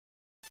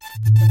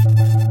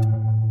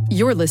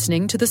You're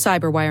listening to the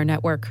Cyberwire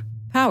Network,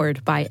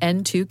 powered by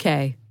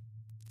N2K.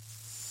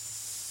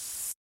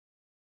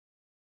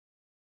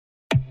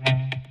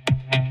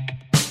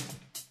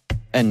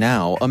 And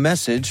now, a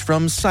message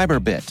from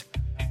Cyberbit.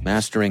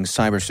 Mastering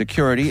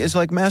cybersecurity is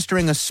like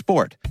mastering a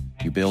sport.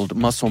 You build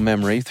muscle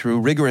memory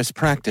through rigorous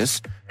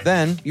practice,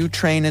 then you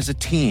train as a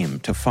team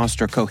to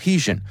foster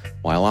cohesion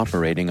while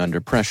operating under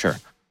pressure.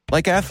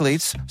 Like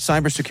athletes,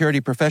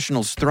 cybersecurity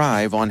professionals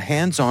thrive on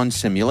hands-on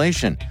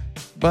simulation.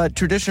 But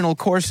traditional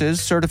courses,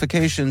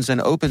 certifications,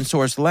 and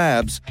open-source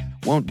labs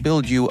won't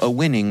build you a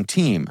winning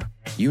team.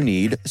 You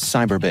need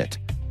Cyberbit.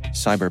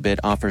 Cyberbit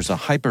offers a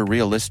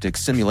hyper-realistic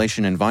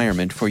simulation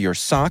environment for your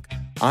SOC,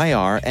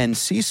 IR, and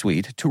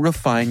C-suite to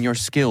refine your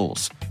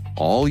skills,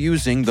 all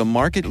using the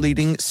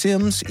market-leading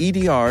SIMs,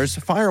 EDRs,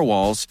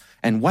 firewalls,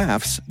 and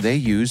WAFs they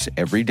use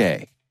every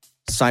day.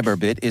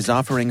 Cyberbit is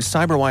offering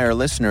Cyberwire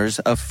listeners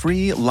a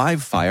free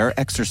live-fire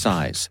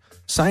exercise.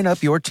 Sign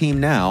up your team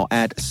now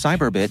at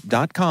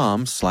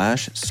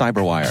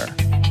cyberbit.com/cyberwire.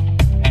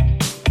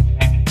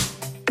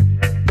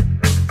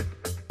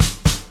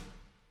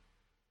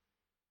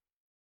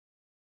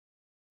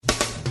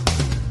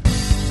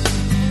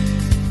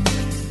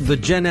 The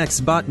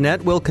JenX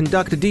botnet will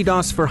conduct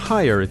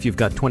DDoS-for-hire if you've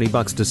got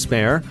 $20 to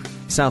spare.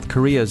 South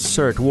Korea's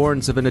CERT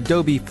warns of an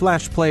Adobe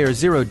Flash Player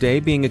 0-day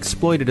being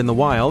exploited in the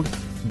wild.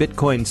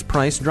 Bitcoin's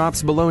price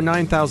drops below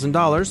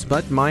 $9,000,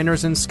 but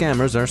miners and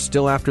scammers are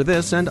still after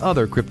this and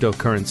other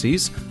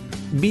cryptocurrencies.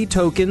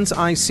 B-Token's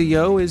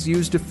ICO is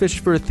used to fish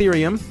for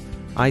Ethereum.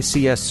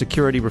 ICS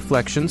security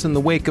reflections in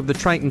the wake of the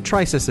Triton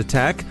Trisis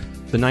attack.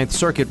 The Ninth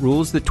Circuit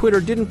rules that Twitter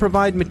didn't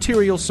provide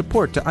material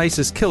support to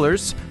ISIS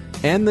killers.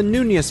 And the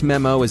Nunes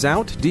Memo is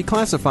out,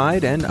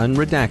 declassified and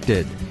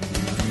unredacted.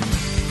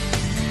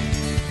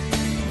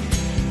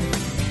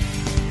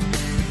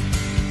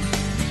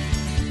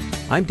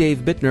 I'm Dave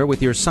Bittner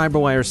with your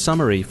Cyberwire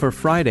summary for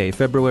Friday,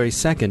 February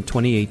 2nd,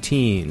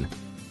 2018.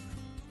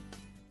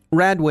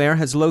 Radware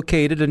has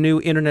located a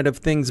new Internet of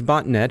Things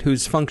botnet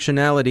whose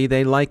functionality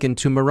they liken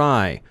to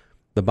Mirai.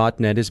 The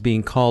botnet is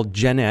being called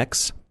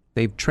JenX.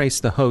 They've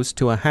traced the host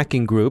to a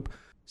hacking group,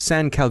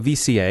 San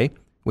Calvisier,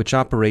 which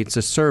operates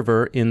a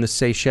server in the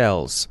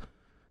Seychelles.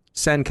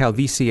 San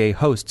Calvisier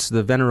hosts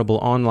the venerable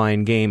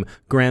online game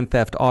Grand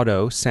Theft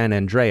Auto San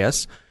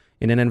Andreas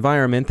in an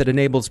environment that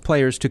enables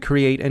players to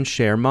create and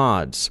share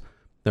mods.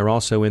 They're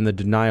also in the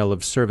denial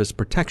of service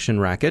protection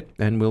racket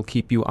and will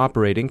keep you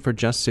operating for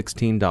just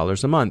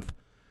 $16 a month.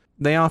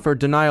 They offer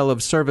denial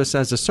of service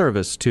as a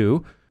service,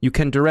 too. You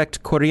can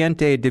direct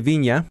corriente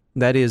divina,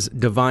 that is,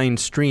 divine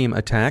stream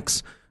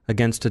attacks,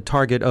 against a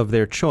target of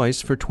their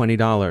choice for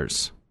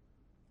 $20.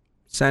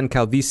 San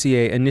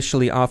Calvisier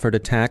initially offered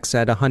attacks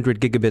at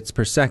 100 gigabits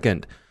per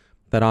second.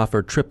 That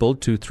offer tripled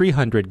to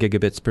 300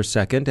 gigabits per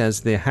second as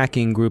the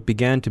hacking group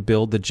began to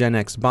build the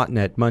JenX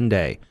botnet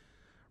Monday.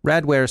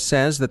 Radware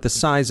says that the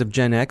size of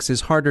JenX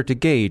is harder to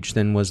gauge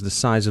than was the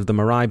size of the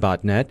Mirai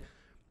botnet.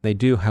 They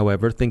do,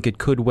 however, think it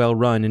could well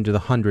run into the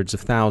hundreds of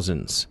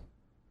thousands.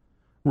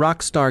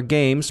 Rockstar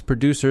Games,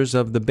 producers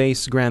of the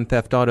base Grand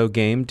Theft Auto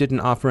game, didn't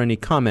offer any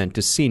comment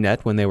to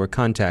CNET when they were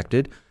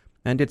contacted,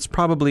 and it's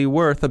probably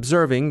worth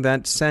observing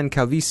that San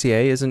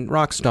Calvisier isn't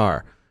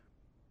Rockstar.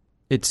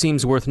 It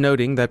seems worth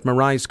noting that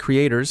Mirai's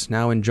creators,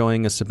 now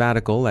enjoying a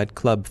sabbatical at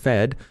Club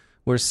Fed,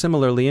 were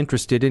similarly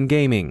interested in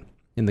gaming.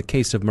 In the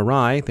case of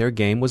Mirai, their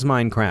game was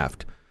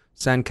Minecraft.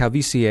 San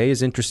Calvisier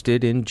is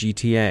interested in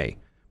GTA.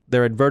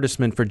 Their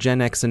advertisement for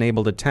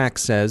JenX-enabled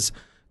attacks says,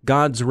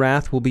 "God's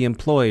wrath will be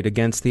employed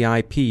against the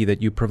IP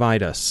that you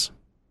provide us."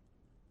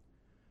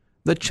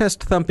 The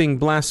chest-thumping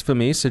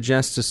blasphemy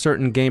suggests a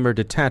certain gamer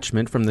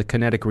detachment from the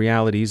kinetic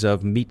realities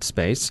of meat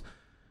space.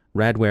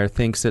 Radware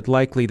thinks it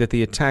likely that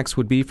the attacks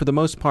would be for the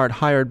most part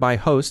hired by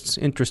hosts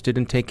interested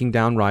in taking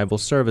down rival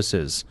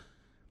services.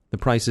 The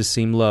prices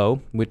seem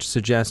low, which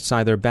suggests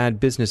either bad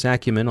business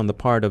acumen on the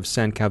part of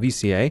San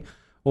Calvisier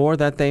or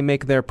that they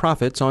make their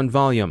profits on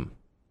volume.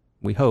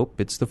 We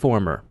hope it's the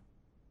former.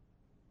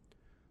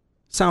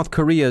 South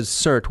Korea's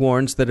CERT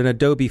warns that an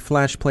Adobe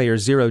Flash Player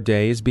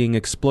 0-day is being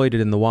exploited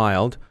in the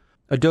wild.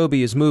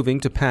 Adobe is moving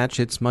to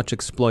patch its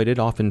much-exploited,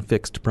 often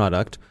fixed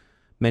product.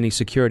 Many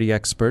security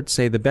experts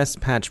say the best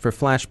patch for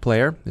Flash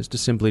Player is to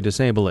simply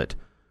disable it.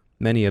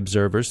 Many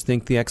observers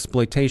think the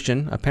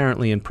exploitation,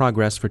 apparently in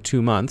progress for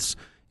 2 months,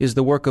 is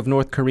the work of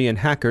North Korean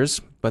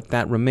hackers, but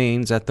that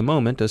remains at the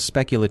moment a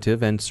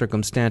speculative and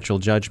circumstantial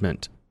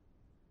judgment.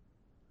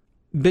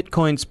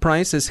 Bitcoin's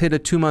price has hit a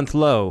 2-month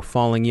low,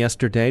 falling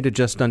yesterday to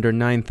just under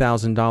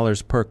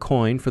 $9,000 per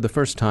coin for the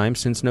first time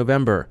since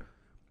November.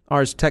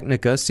 Ars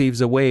Technica sees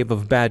a wave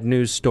of bad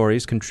news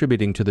stories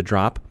contributing to the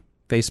drop.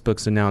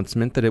 Facebook's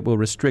announcement that it will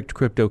restrict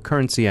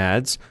cryptocurrency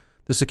ads,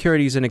 the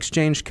Securities and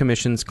Exchange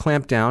Commission's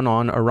clampdown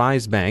on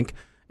Arise Bank,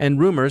 and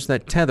rumors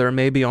that Tether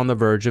may be on the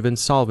verge of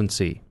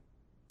insolvency.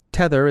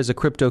 Tether is a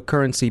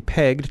cryptocurrency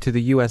pegged to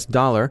the US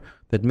dollar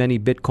that many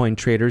Bitcoin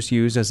traders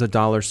use as a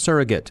dollar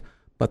surrogate,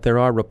 but there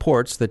are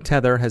reports that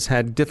Tether has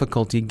had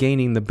difficulty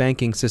gaining the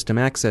banking system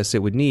access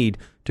it would need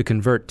to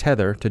convert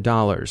Tether to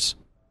dollars.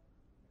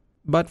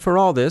 But for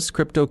all this,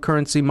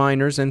 cryptocurrency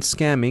miners and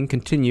scamming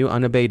continue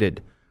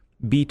unabated.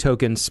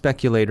 B-token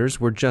speculators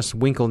were just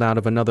winkled out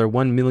of another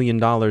 $1 million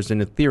in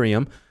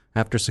Ethereum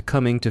after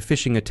succumbing to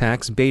phishing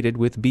attacks baited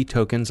with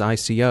B-token's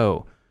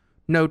ICO.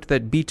 Note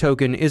that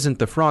B-token isn't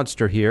the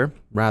fraudster here.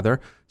 Rather,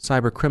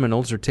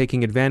 cybercriminals are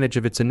taking advantage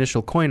of its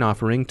initial coin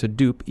offering to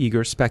dupe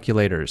eager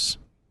speculators.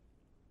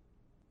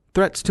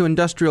 Threats to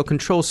industrial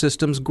control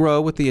systems grow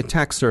with the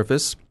attack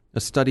surface. A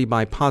study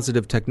by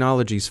Positive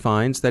Technologies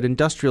finds that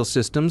industrial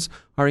systems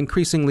are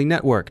increasingly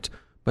networked,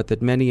 but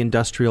that many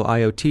industrial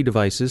IoT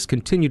devices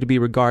continue to be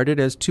regarded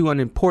as too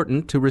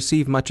unimportant to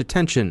receive much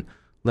attention,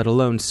 let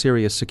alone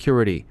serious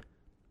security.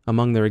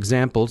 Among their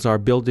examples are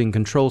building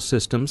control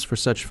systems for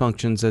such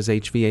functions as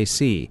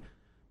HVAC.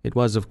 It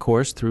was, of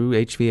course, through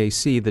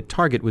HVAC that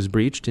Target was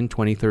breached in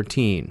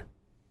 2013.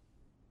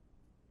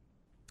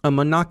 A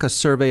Monaca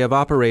survey of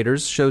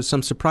operators shows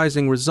some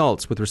surprising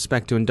results with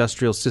respect to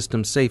industrial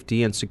system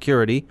safety and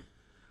security.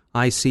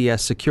 ICS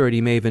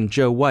security maven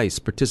Joe Weiss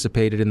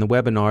participated in the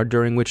webinar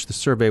during which the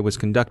survey was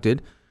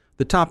conducted.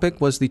 The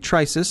topic was the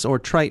Trisis or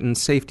Triton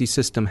safety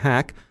system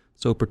hack,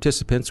 so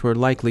participants were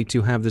likely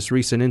to have this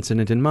recent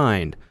incident in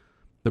mind.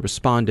 The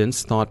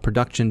respondents thought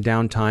production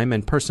downtime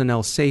and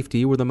personnel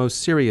safety were the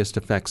most serious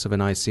effects of an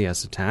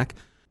ICS attack,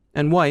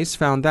 and Weiss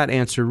found that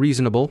answer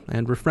reasonable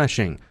and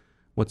refreshing.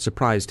 What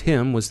surprised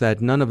him was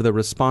that none of the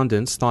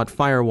respondents thought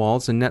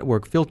firewalls and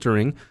network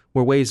filtering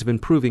were ways of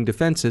improving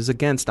defenses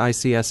against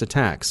ICS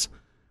attacks.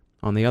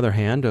 On the other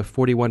hand, a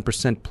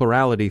 41%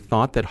 plurality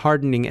thought that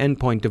hardening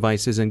endpoint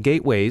devices and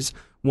gateways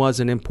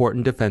was an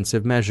important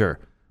defensive measure.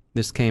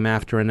 This came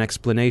after an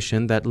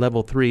explanation that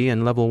Level 3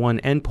 and Level 1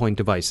 endpoint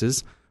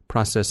devices,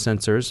 process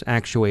sensors,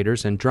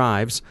 actuators, and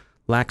drives,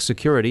 lack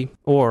security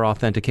or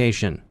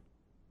authentication.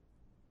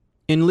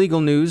 In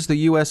legal news, the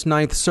U.S.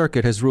 Ninth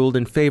Circuit has ruled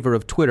in favor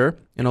of Twitter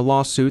in a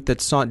lawsuit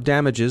that sought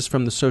damages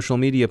from the social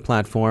media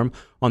platform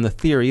on the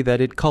theory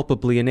that it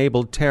culpably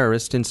enabled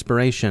terrorist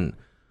inspiration.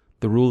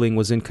 The ruling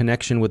was in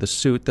connection with a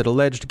suit that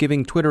alleged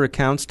giving Twitter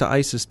accounts to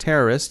ISIS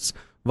terrorists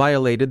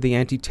violated the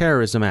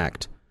Anti-Terrorism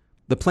Act.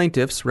 The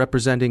plaintiffs,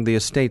 representing the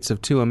estates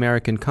of 2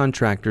 American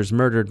contractors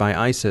murdered by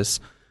ISIS,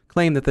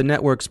 claim that the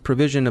network's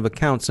provision of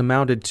accounts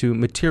amounted to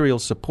material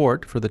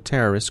support for the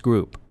terrorist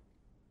group.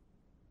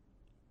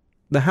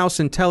 The House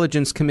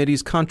Intelligence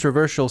Committee's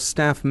controversial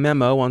staff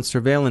memo on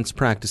surveillance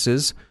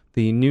practices,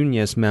 the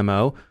Nunes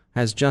Memo,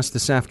 has just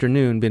this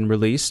afternoon been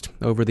released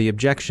over the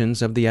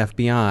objections of the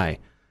FBI.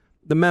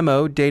 The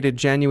memo, dated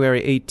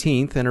January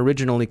 18th and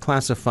originally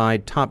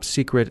classified top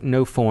secret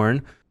no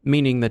foreign,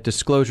 meaning that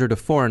disclosure to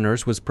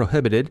foreigners was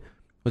prohibited,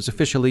 was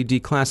officially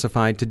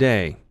declassified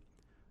today.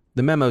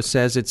 The memo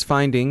says its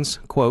findings,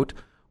 quote,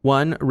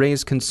 1.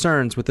 Raise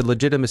concerns with the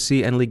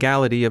legitimacy and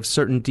legality of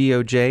certain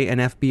DOJ and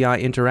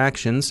FBI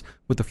interactions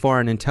with the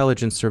Foreign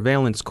Intelligence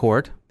Surveillance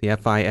Court, the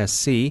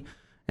FISC,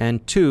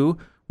 and 2.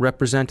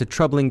 Represent a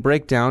troubling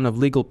breakdown of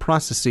legal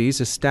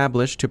processes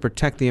established to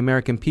protect the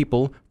American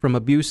people from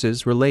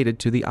abuses related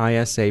to the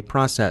ISA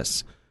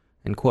process,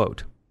 end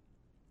quote.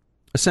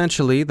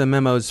 Essentially, the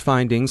memo's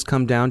findings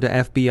come down to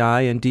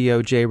FBI and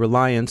DOJ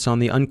reliance on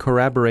the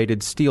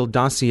uncorroborated Steele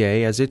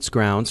dossier as its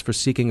grounds for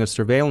seeking a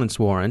surveillance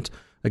warrant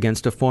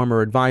against a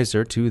former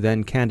advisor to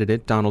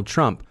then-candidate Donald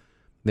Trump,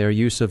 their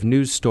use of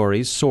news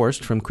stories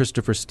sourced from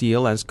Christopher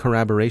Steele as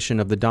corroboration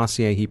of the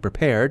dossier he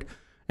prepared,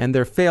 and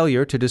their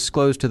failure to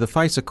disclose to the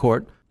FISA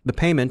court the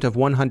payment of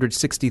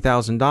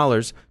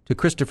 $160,000 to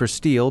Christopher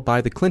Steele by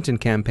the Clinton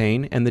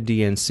campaign and the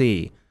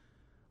DNC.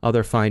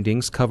 Other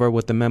findings cover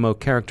what the memo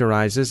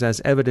characterizes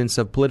as evidence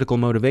of political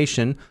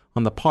motivation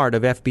on the part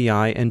of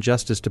FBI and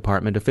Justice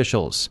Department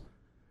officials.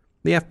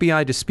 The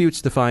FBI disputes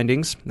the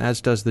findings,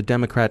 as does the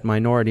Democrat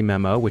minority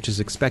memo, which is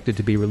expected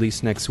to be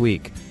released next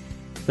week.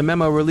 The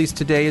memo released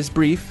today is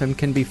brief and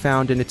can be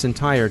found in its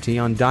entirety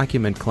on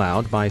Document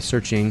Cloud by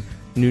searching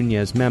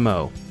Nunes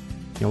Memo.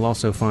 You'll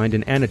also find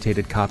an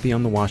annotated copy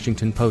on the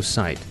Washington Post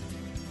site.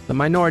 The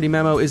minority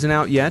memo isn't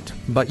out yet,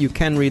 but you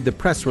can read the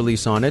press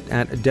release on it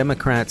at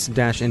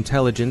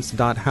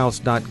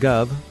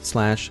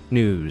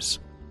democrats-intelligence.house.gov/news.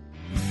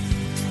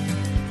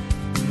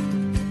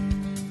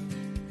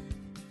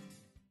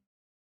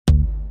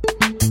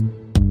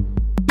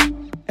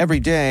 Every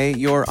day,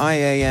 your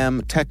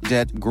IAM tech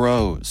debt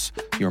grows.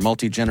 Your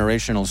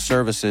multi-generational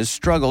services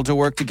struggle to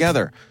work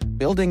together.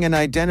 Building an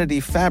identity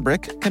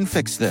fabric can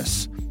fix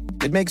this.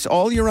 It makes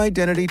all your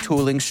identity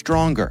tooling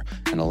stronger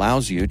and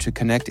allows you to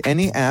connect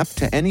any app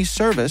to any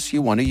service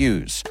you want to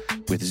use,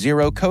 with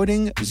zero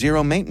coding,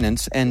 zero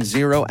maintenance, and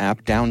zero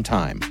app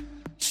downtime.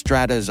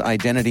 Strata's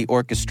identity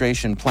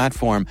orchestration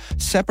platform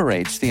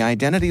separates the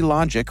identity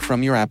logic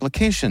from your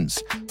applications,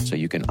 so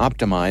you can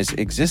optimize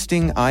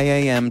existing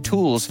IAM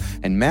tools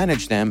and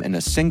manage them in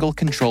a single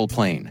control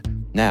plane.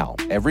 Now,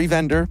 every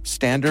vendor,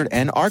 standard,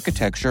 and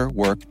architecture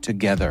work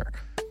together.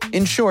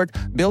 In short,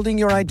 building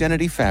your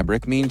identity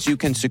fabric means you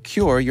can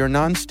secure your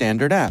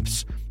non-standard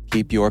apps,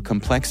 keep your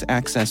complex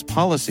access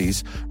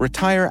policies,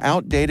 retire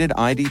outdated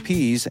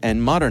IDPs,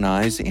 and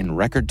modernize in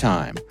record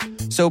time.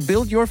 So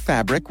build your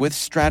fabric with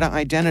Strata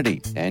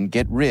Identity and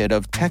get rid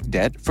of tech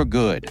debt for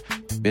good.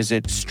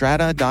 Visit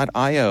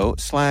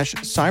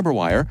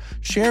strata.io/cyberwire,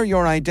 share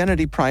your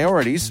identity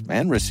priorities,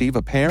 and receive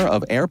a pair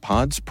of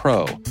AirPods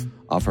Pro.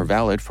 Offer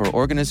valid for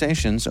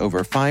organizations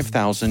over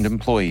 5,000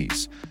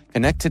 employees.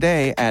 Connect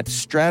today at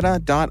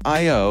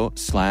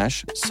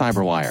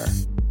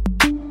strata.io/cyberwire.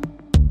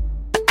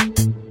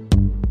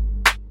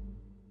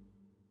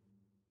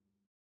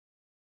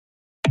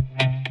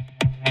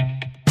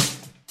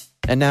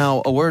 And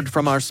now, a word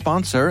from our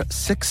sponsor,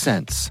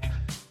 6sense.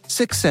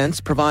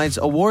 6sense provides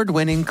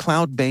award-winning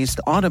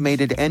cloud-based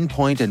automated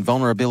endpoint and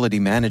vulnerability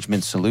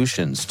management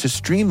solutions to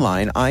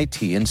streamline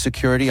IT and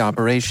security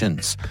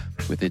operations.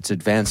 With its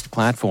advanced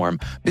platform,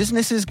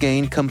 businesses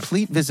gain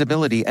complete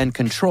visibility and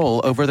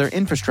control over their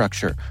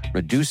infrastructure,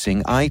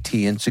 reducing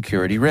IT and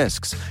security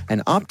risks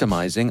and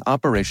optimizing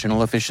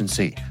operational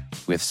efficiency.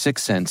 With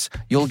 6sense,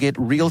 you'll get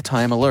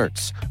real-time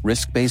alerts,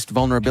 risk-based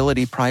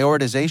vulnerability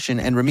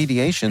prioritization and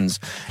remediations,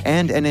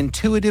 and an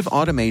intuitive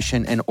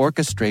automation and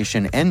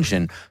orchestration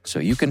engine so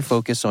you can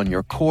focus on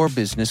your core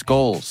business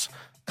goals,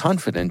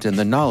 confident in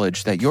the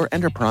knowledge that your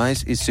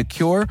enterprise is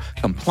secure,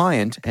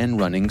 compliant, and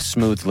running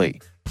smoothly.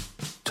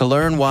 To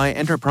learn why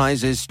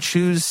enterprises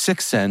choose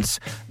 6sense,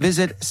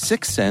 visit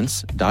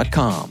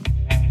 6sense.com.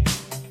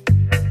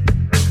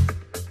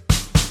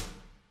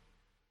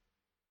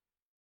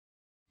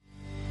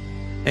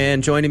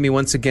 And joining me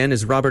once again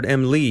is Robert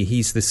M. Lee.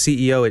 He's the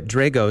CEO at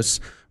Dragos.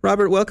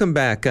 Robert, welcome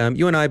back.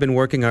 You and I have been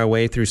working our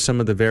way through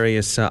some of the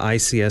various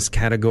ICS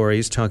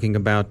categories, talking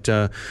about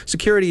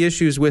security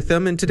issues with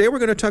them. And today we're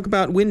going to talk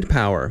about wind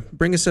power.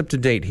 Bring us up to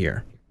date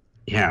here.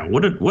 Yeah,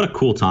 what a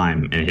cool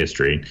time in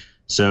history.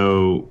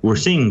 So we're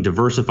seeing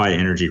diversified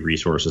energy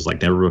resources like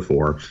never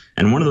before.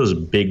 And one of those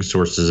big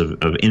sources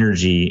of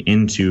energy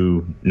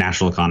into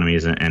national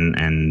economies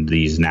and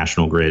these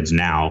national grids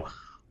now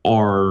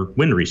are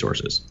wind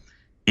resources.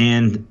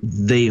 And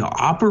they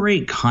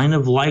operate kind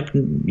of like,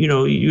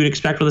 you'd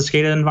expect with a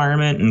SCADA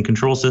environment and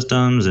control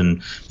systems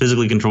and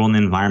physically controlling the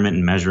environment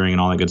and measuring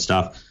and all that good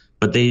stuff.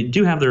 But they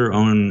do have their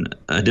own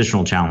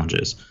additional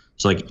challenges.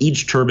 So like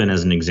each turbine,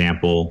 as an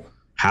example,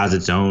 has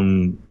its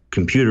own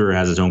computer,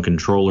 has its own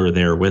controller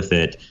there with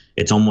it.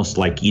 It's almost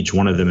like each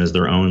one of them is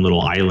their own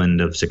little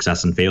island of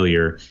success and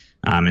failure,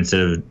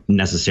 instead of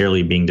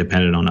necessarily being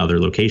dependent on other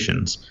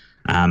locations.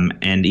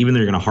 And even though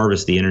you're going to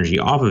harvest the energy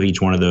off of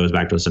each one of those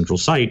back to a central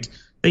site,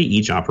 they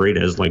each operate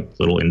as like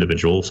little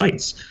individual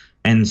sites.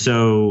 And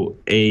so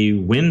a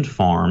wind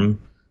farm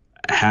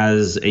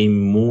has a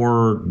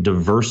more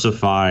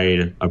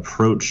diversified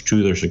approach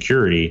to their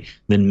security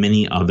than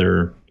many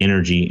other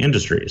energy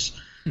industries.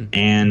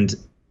 And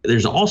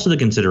there's also the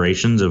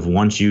considerations of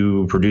once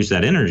you produce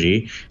that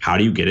energy, how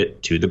do you get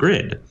it to the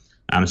grid?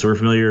 So we're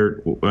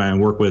familiar and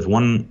work with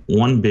one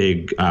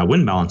big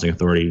wind balancing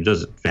authority who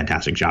does a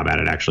fantastic job at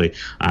it, actually,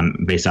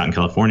 based out in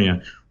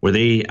California, where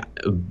a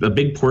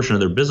big portion of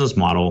their business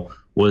model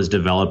was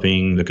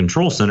developing the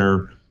control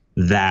center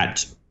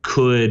that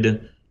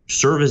could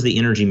serve as the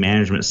energy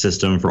management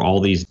system for all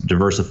these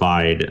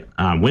diversified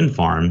wind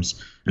farms.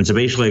 And so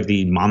basically like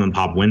the mom and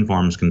pop wind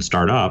farms can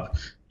start up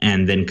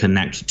and then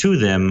connect to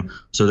them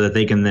so that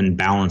they can then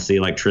balance the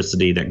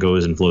electricity that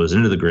goes and flows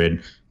into the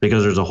grid,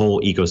 because there's a whole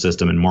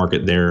ecosystem and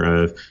market there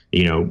of,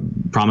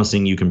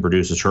 promising you can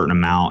produce a certain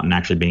amount and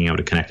actually being able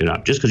to connect it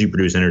up. Just because you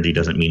produce energy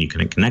doesn't mean you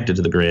can connect it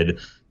to the grid.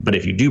 But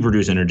if you do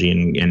produce energy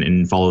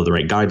and follow the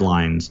right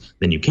guidelines,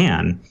 then you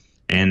can.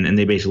 And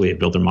they basically have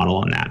built their model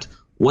on that.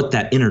 What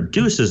that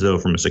introduces, though,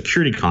 from a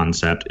security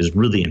concept is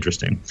really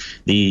interesting.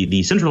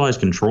 The centralized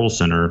control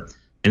center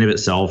in of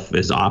itself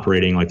is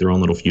operating like their own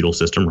little feudal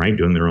system, right?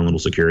 Doing their own little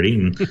security.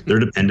 And they're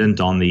dependent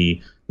on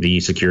the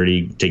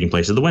security taking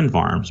place at the wind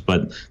farms.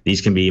 But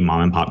these can be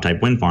mom and pop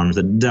type wind farms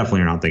that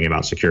definitely are not thinking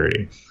about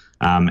security.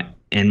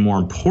 And more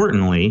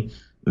importantly,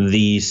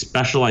 the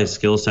specialized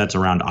skill sets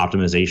around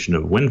optimization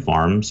of wind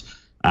farms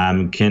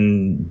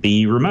can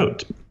be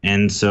remote.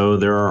 And so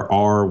there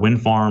are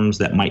wind farms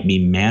that might be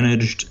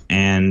managed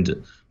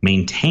and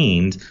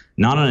maintained,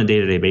 not on a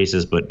day-to-day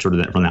basis, but sort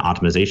of from the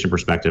optimization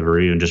perspective, or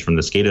even just from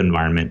the SCADA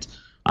environment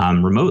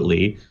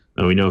remotely.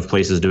 We know of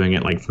places doing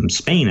it like from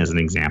Spain, as an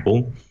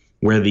example,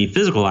 where the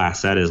physical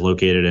asset is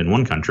located in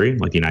one country,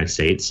 like the United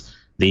States.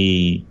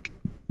 The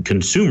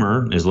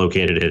consumer is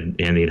located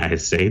in the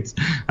United States,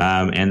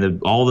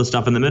 and all the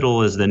stuff in the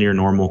middle is then your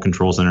normal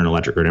control center and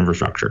electric grid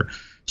infrastructure.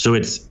 So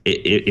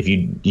if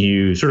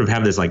you sort of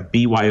have this like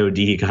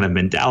BYOD kind of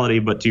mentality,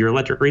 but to your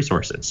electric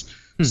resources.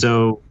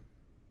 So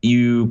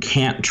you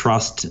can't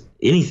trust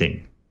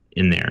anything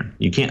in there.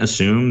 You can't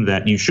assume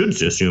that. You should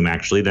assume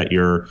actually that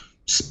your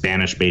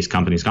Spanish-based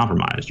company is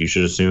compromised. You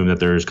should assume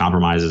that there's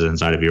compromises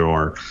inside of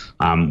your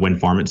wind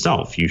farm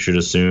itself. You should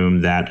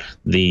assume that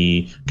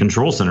the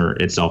control center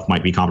itself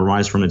might be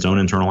compromised from its own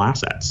internal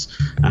assets.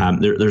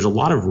 There's a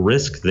lot of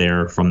risk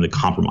there from the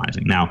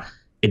compromising. Now,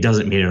 it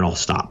doesn't mean it all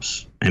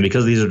stops. And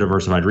because these are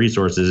diversified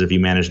resources, if you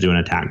manage to do an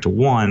attack to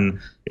one,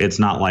 it's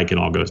not like it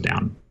all goes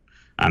down.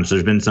 So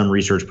there's been some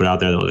research put out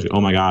there that was like,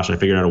 oh my gosh, I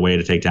figured out a way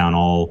to take down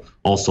all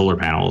solar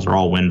panels or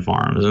all wind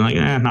farms. And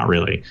like, not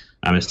really.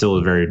 It's still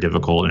a very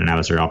difficult and an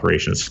adversary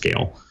operation at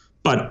scale,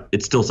 but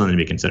it's still something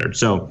to be considered.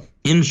 So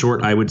in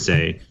short, I would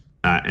say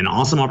an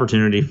awesome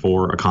opportunity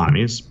for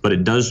economies, but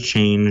it does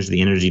change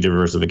the energy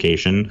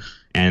diversification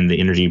and the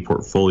energy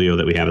portfolio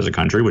that we have as a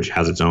country, which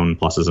has its own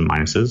pluses and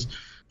minuses.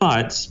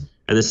 But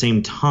at the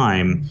same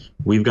time,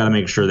 we've got to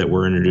make sure that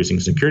we're introducing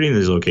security in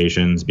these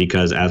locations,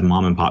 because as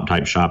mom and pop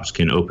type shops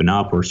can open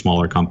up, or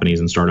smaller companies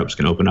and startups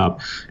can open up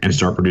and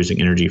start producing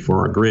energy for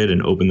our grid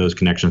and open those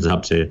connections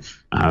up to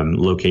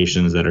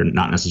locations that are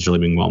not necessarily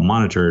being well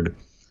monitored,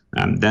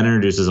 that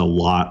introduces a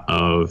lot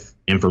of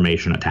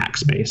information attack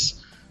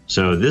space.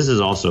 So this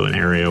is also an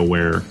area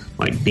where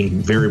like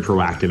being very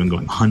proactive and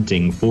going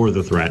hunting for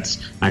the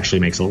threats actually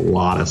makes a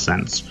lot of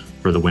sense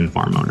for the wind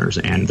farm owners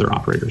and their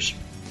operators.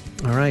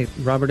 All right,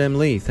 Robert M.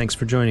 Lee, thanks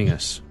for joining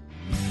us.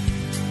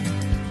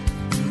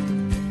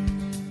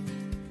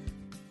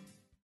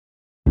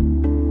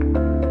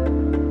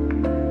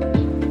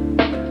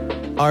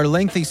 Are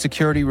lengthy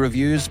security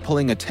reviews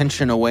pulling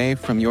attention away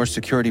from your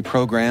security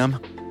program?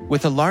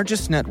 With the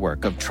largest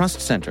network of trust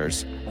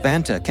centers,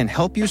 Vanta can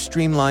help you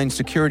streamline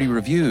security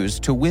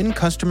reviews to win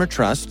customer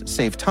trust,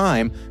 save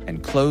time,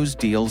 and close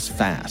deals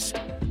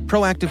fast.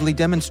 Proactively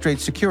demonstrate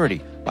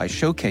security by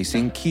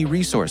showcasing key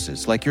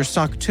resources like your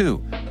SOC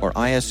 2 or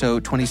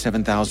ISO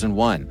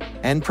 27001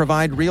 and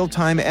provide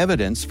real-time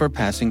evidence for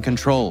passing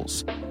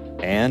controls.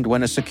 And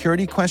when a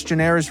security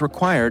questionnaire is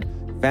required,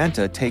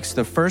 Vanta takes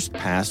the first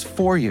pass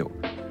for you.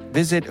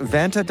 Visit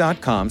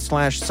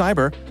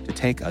vanta.com/cyber to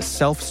take a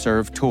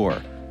self-serve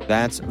tour.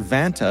 That's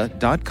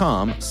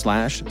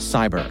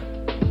vanta.com/cyber.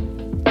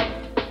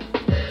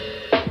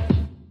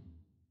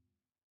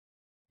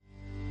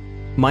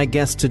 My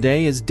guest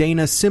today is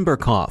Dana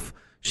Simberkoff.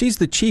 She's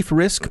the Chief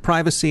Risk,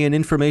 Privacy, and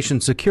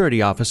Information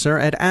Security Officer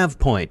at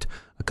AvePoint,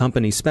 a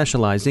company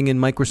specializing in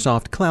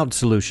Microsoft Cloud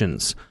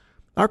solutions.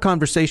 Our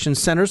conversation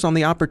centers on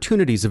the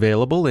opportunities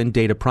available in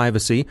data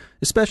privacy,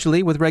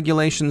 especially with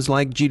regulations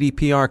like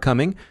GDPR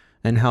coming,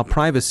 and how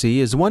privacy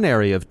is one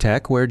area of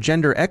tech where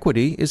gender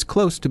equity is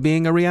close to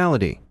being a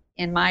reality.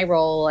 In my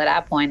role at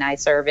AvePoint, I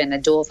serve in a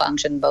dual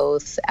function,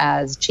 both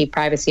as Chief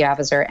Privacy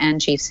Officer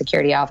and Chief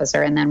Security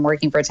Officer. And then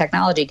working for a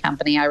technology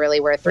company, I really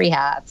wear three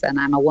hats, and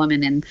I'm a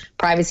woman in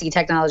privacy,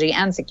 technology,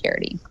 and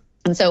security.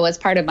 And so as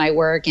part of my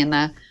work in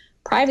the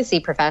privacy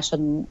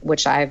profession,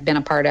 which I've been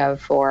a part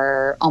of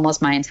for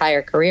almost my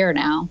entire career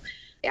now,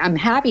 I'm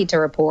happy to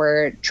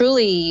report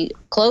truly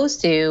close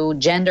to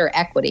gender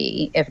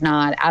equity, if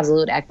not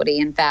absolute equity.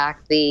 In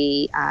fact,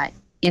 the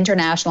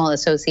International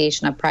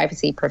Association of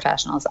Privacy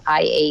Professionals,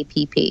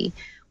 IAPP,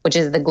 which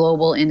is the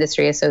global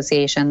industry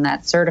association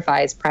that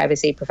certifies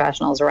privacy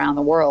professionals around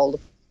the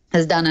world,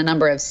 has done a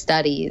number of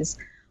studies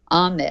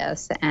on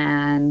this.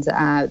 And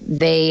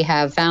they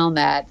have found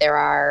that there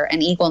are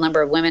an equal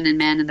number of women and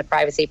men in the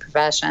privacy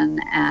profession,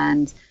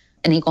 and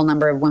an equal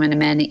number of women and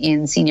men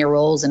in senior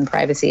roles in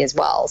privacy as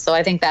well. So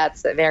I think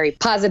that's a very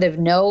positive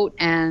note,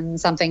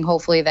 and something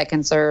hopefully that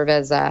can serve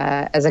as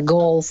a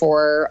goal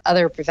for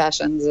other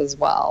professions as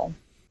well.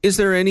 Is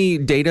there any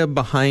data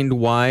behind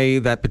why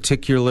that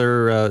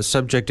particular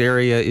subject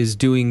area is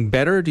doing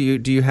better? Do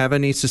you have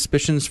any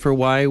suspicions for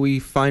why we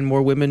find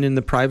more women in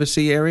the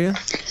privacy area?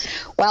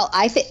 Well,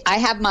 I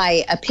have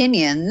my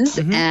opinions,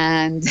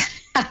 and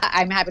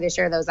I'm happy to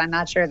share those. I'm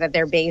not sure that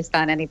they're based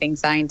on anything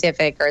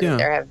scientific or that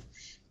there have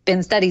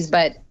been studies,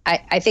 but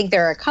I think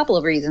there are a couple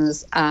of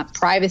reasons.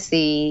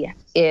 Privacy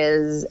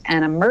is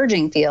an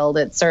emerging field.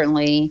 It's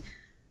certainly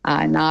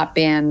not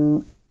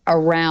been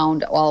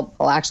around. Well,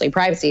 actually,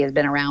 privacy has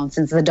been around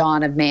since the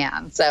dawn of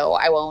man. So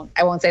I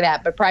won't say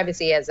that. But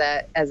privacy as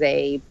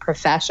a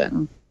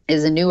profession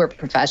is a newer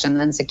profession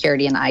than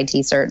security and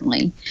IT,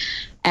 certainly.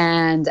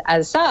 And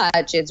as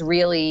such, it's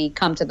really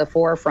come to the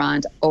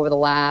forefront over the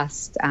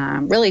last,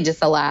 really just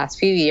the last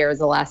few years,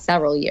 the last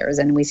several years.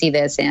 And we see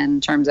this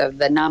in terms of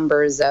the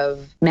numbers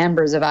of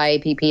members of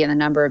IAPP and the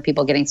number of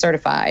people getting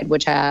certified,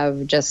 which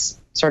have just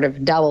sort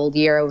of doubled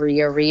year over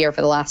year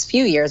for the last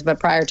few years. But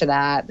prior to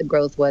that, the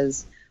growth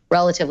was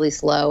relatively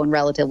slow and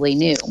relatively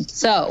new.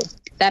 So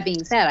that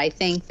being said, I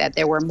think that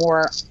there were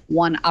more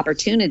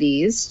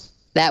opportunities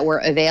that were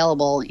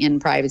available in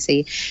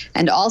privacy.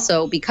 And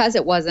also, because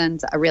it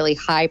wasn't a really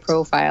high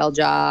profile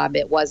job,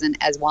 it wasn't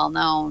as well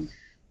known,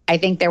 I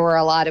think there were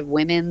a lot of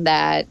women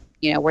that,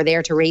 were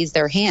there to raise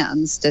their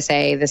hands to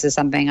say, this is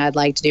something I'd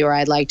like to do or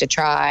I'd like to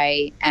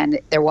try. And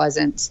there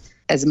wasn't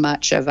as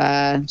much of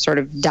a sort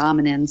of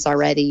dominance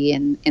already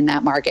in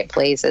that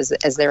marketplace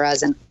as there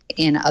is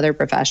in other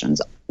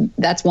professions.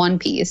 That's one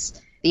piece.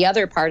 The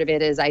other part of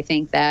it is I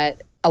think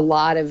that a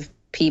lot of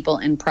people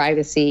in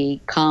privacy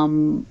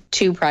come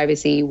to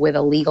privacy with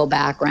a legal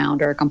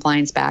background or a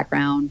compliance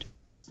background.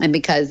 And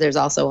because there's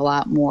also a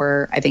lot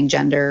more, I think,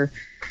 gender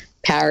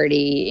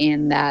parity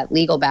in that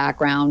legal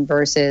background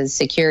versus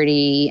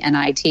security and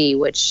IT,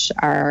 which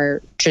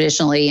are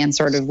traditionally and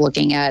sort of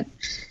looking at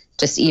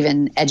just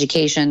even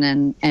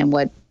education and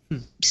what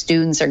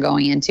students are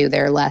going into,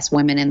 there are less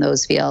women in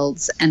those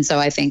fields. And so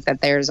I think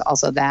that there's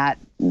also that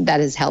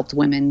has helped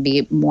women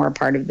be more a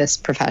part of this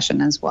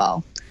profession as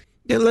well.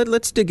 Yeah,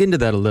 let's dig into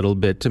that a little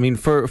bit. I mean,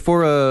 for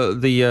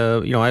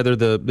either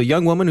the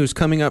young woman who's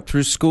coming up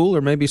through school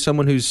or maybe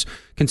someone who's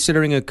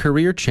considering a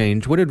career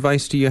change, what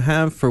advice do you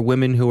have for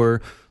women who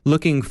are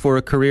looking for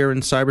a career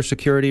in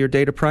cybersecurity or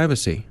data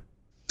privacy?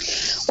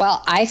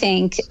 Well, I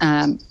think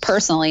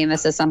personally, and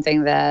this is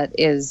something that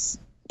is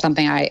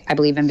something I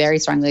believe in very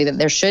strongly, that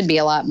there should be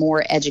a lot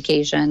more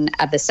education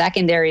at the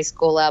secondary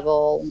school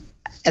level,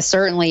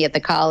 certainly at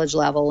the college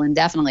level, and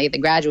definitely at the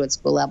graduate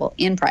school level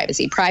in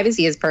privacy.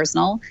 Privacy is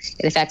personal.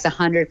 It affects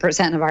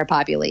 100% of our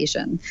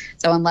population.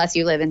 So unless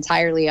you live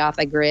entirely off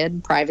the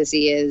grid,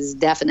 privacy is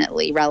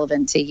definitely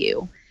relevant to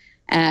you.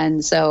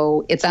 And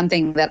so it's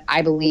something that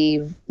I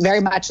believe very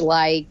much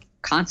like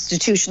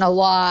constitutional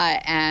law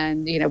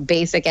and,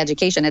 basic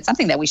education. It's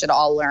something that we should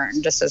all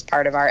learn just as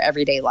part of our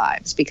everyday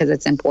lives because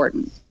it's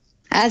important,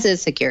 as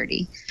is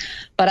security.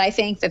 But I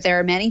think that there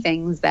are many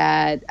things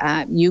that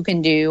you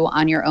can do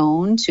on your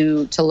own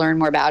to learn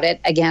more about it.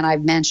 Again,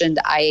 I've mentioned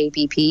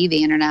IAPP,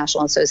 the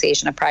International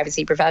Association of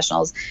Privacy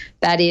Professionals.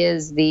 That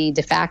is the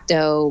de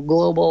facto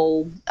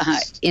global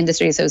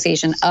industry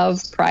association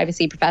of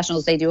privacy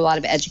professionals. They do a lot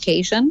of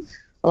education.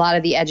 A lot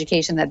of the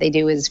education that they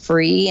do is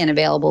free and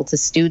available to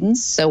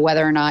students. So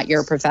whether or not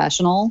you're a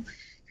professional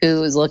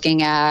who's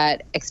looking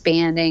at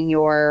expanding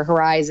your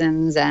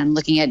horizons and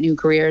looking at new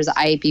careers,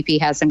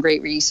 IAPP has some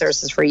great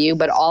resources for you.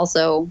 But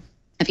also,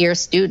 if you're a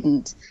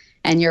student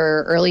and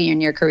you're early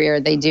in your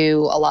career, they do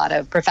a lot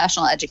of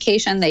professional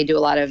education. They do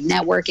a lot of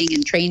networking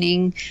and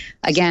training.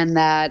 Again,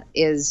 that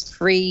is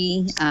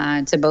free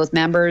to both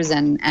members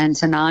and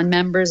to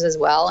non-members as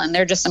well. And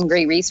they're just some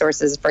great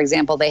resources. For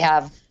example, they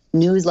have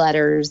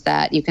newsletters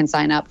that you can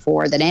sign up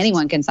for, that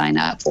anyone can sign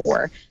up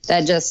for,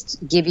 that just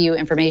give you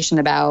information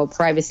about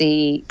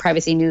privacy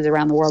news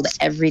around the world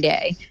every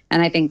day.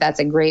 And I think that's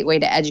a great way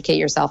to educate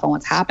yourself on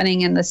what's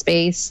happening in the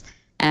space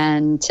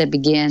and to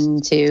begin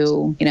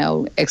to,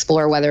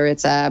 explore whether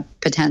it's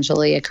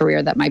potentially a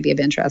career that might be of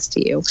interest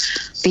to you.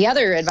 The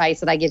other advice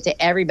that I give to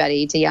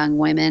everybody, to young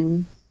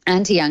women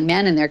and to young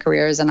men in their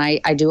careers, and I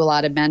do a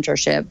lot of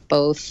mentorship,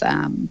 both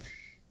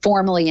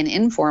formally and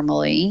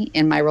informally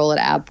in my role at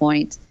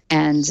AvePoint,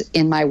 and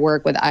in my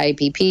work with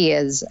IAPP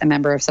as a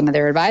member of some of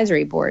their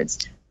advisory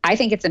boards. I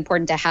think it's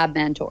important to have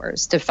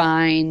mentors, to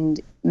find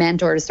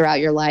mentors throughout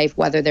your life,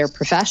 whether they're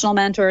professional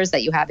mentors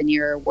that you have in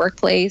your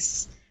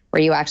workplace,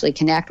 where you actually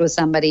connect with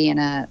somebody in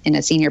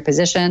a senior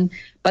position,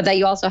 but that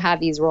you also have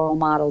these role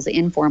models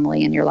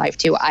informally in your life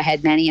too. I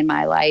had many in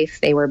my life.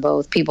 They were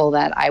both people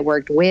that I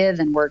worked with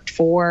and worked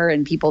for,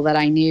 and people that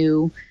I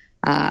knew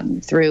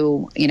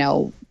through,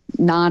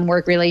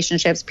 non-work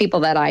relationships, people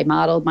that I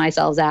modeled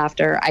myself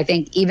after. I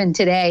think even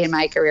today in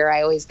my career,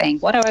 I always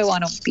think, what do I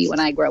want to be when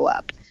I grow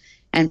up?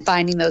 And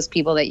finding those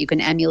people that you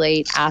can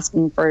emulate,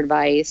 asking for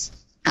advice,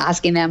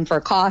 asking them for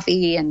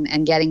coffee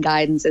and getting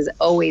guidance is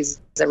always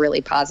a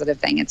really positive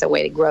thing. It's a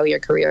way to grow your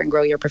career and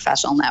grow your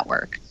professional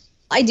network.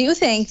 I do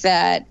think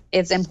that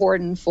it's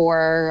important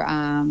for,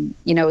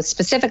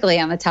 specifically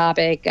on the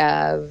topic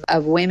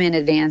of women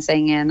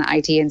advancing in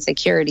IT and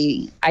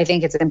security, I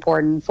think it's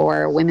important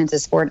for women to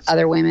support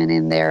other women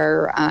in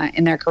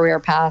their career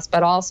paths.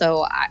 But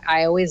also,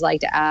 I always like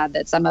to add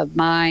that some of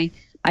my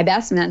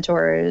best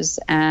mentors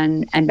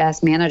and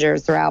best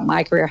managers throughout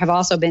my career have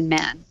also been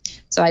men.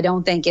 So I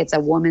don't think it's a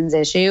woman's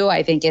issue.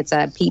 I think it's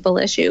a people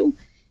issue.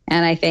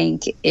 And I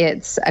think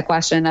it's a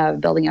question of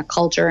building a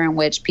culture in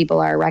which people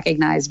are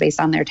recognized based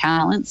on their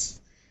talents,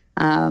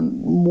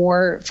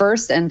 more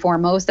first and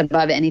foremost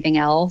above anything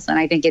else. And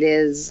I think it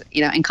is,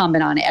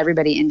 incumbent on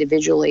everybody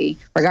individually,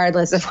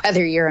 regardless of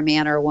whether you're a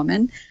man or a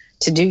woman,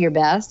 to do your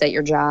best at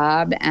your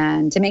job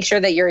and to make sure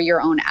that you're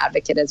your own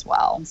advocate as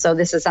well. So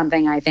this is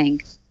something I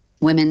think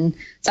women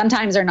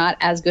sometimes are not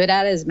as good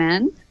at as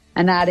men.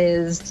 And that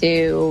is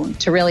to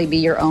really be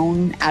your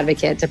own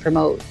advocate, to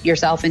promote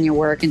yourself in your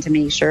work and to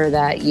make sure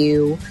that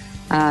you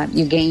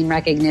gain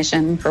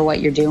recognition for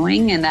what you're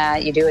doing and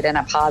that you do it in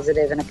a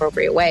positive and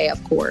appropriate way,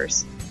 of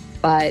course.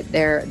 But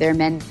there are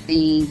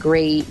many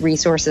great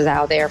resources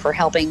out there for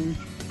helping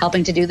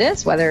to do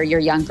this, whether you're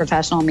a young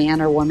professional,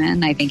 man or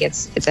woman. I think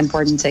it's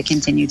important to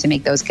continue to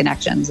make those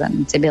connections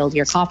and to build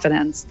your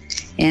confidence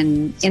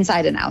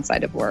inside and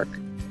outside of work.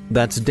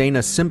 That's Dana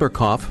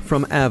Simberkoff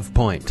from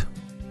AvePoint.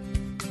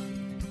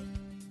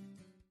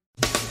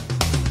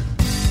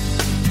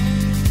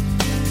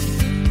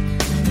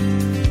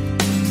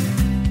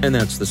 And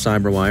that's the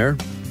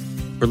Cyberwire.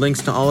 For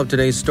links to all of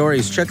today's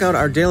stories, check out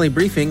our daily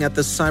briefing at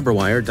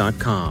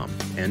thecyberwire.com.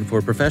 And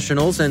for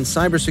professionals and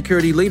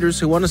cybersecurity leaders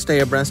who want to stay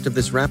abreast of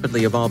this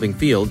rapidly evolving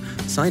field,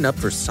 sign up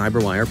for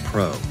Cyberwire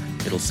Pro.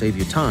 It'll save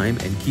you time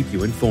and keep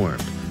you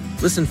informed.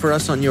 Listen for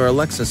us on your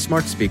Alexa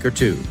smart speaker,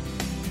 too.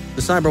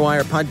 The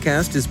Cyberwire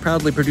podcast is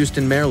proudly produced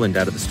in Maryland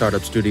out of the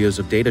startup studios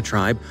of Data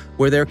Tribe,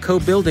 where they're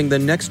co-building the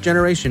next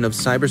generation of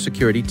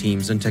cybersecurity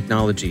teams and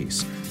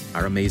technologies.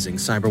 Our amazing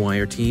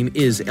CyberWire team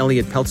is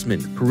Elliot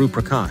Peltzman, Puru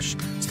Prakash,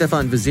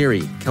 Stefan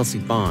Vaziri, Kelsey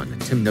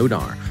Bond, Tim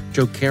Nodar,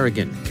 Joe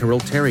Kerrigan, Carol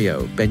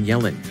Terrio, Ben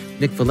Yellen,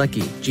 Nick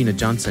Valecki, Gina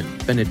Johnson,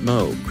 Bennett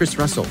Moe, Chris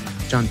Russell,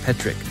 John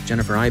Petrick,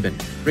 Jennifer Iben,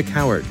 Rick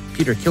Howard,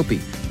 Peter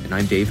Kilpie, and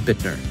I'm Dave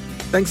Bittner.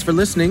 Thanks for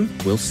listening.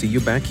 We'll see you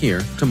back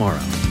here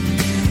tomorrow.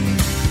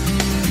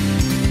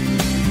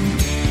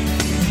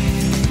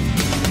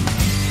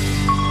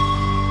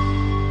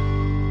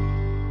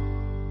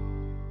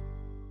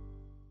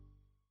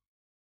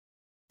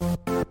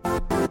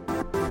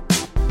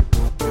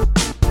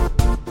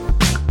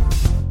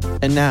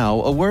 And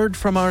now, a word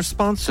from our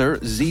sponsor,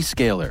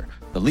 Zscaler,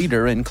 the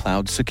leader in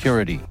cloud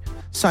security.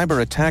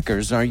 Cyber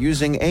attackers are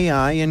using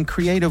AI in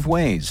creative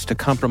ways to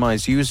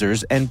compromise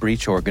users and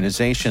breach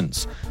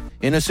organizations.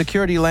 In a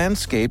security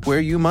landscape where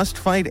you must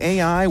fight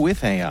AI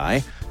with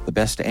AI, the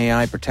best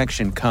AI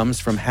protection comes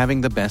from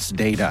having the best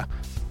data.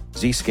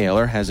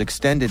 Zscaler has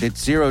extended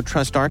its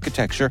zero-trust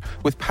architecture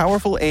with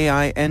powerful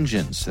AI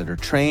engines that are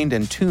trained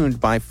and tuned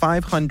by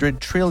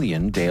 500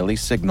 trillion daily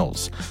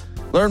signals.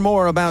 Learn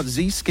more about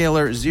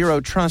Zscaler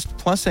Zero Trust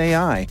Plus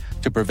AI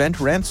to prevent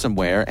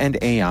ransomware and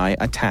AI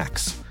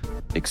attacks.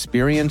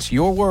 Experience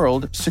your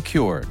world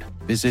secured.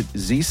 Visit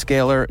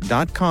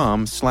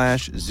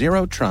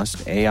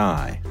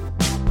zscaler.com/zerotrustai.